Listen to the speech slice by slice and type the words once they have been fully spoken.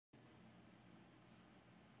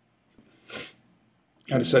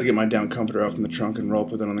I decide to get my down comforter out from the trunk and roll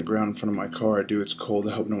up with it on the ground in front of my car. I do. It's cold.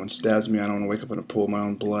 I hope no one stabs me. I don't want to wake up in a pool of my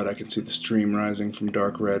own blood. I can see the stream rising from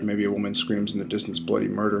dark red. Maybe a woman screams in the distance bloody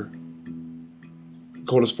murder. The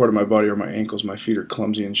coldest part of my body are my ankles. My feet are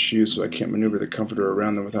clumsy in shoes, so I can't maneuver the comforter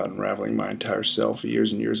around them without unraveling my entire self.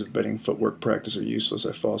 Years and years of bedding footwork practice are useless.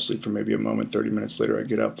 I fall asleep for maybe a moment. 30 minutes later, I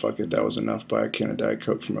get up. Fuck it, that was enough. Buy a can of Diet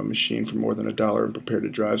Coke from a machine for more than $1 and prepare to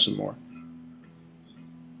drive some more.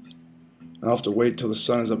 I'll have to wait till the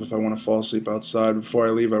sun is up if I want to fall asleep outside. Before I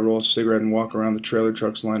leave, I roll a cigarette and walk around the trailer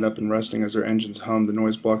trucks lined up and resting as their engines hum. The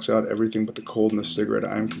noise blocks out everything but the cold in the cigarette.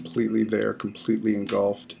 I am completely there, completely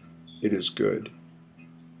engulfed. It is good.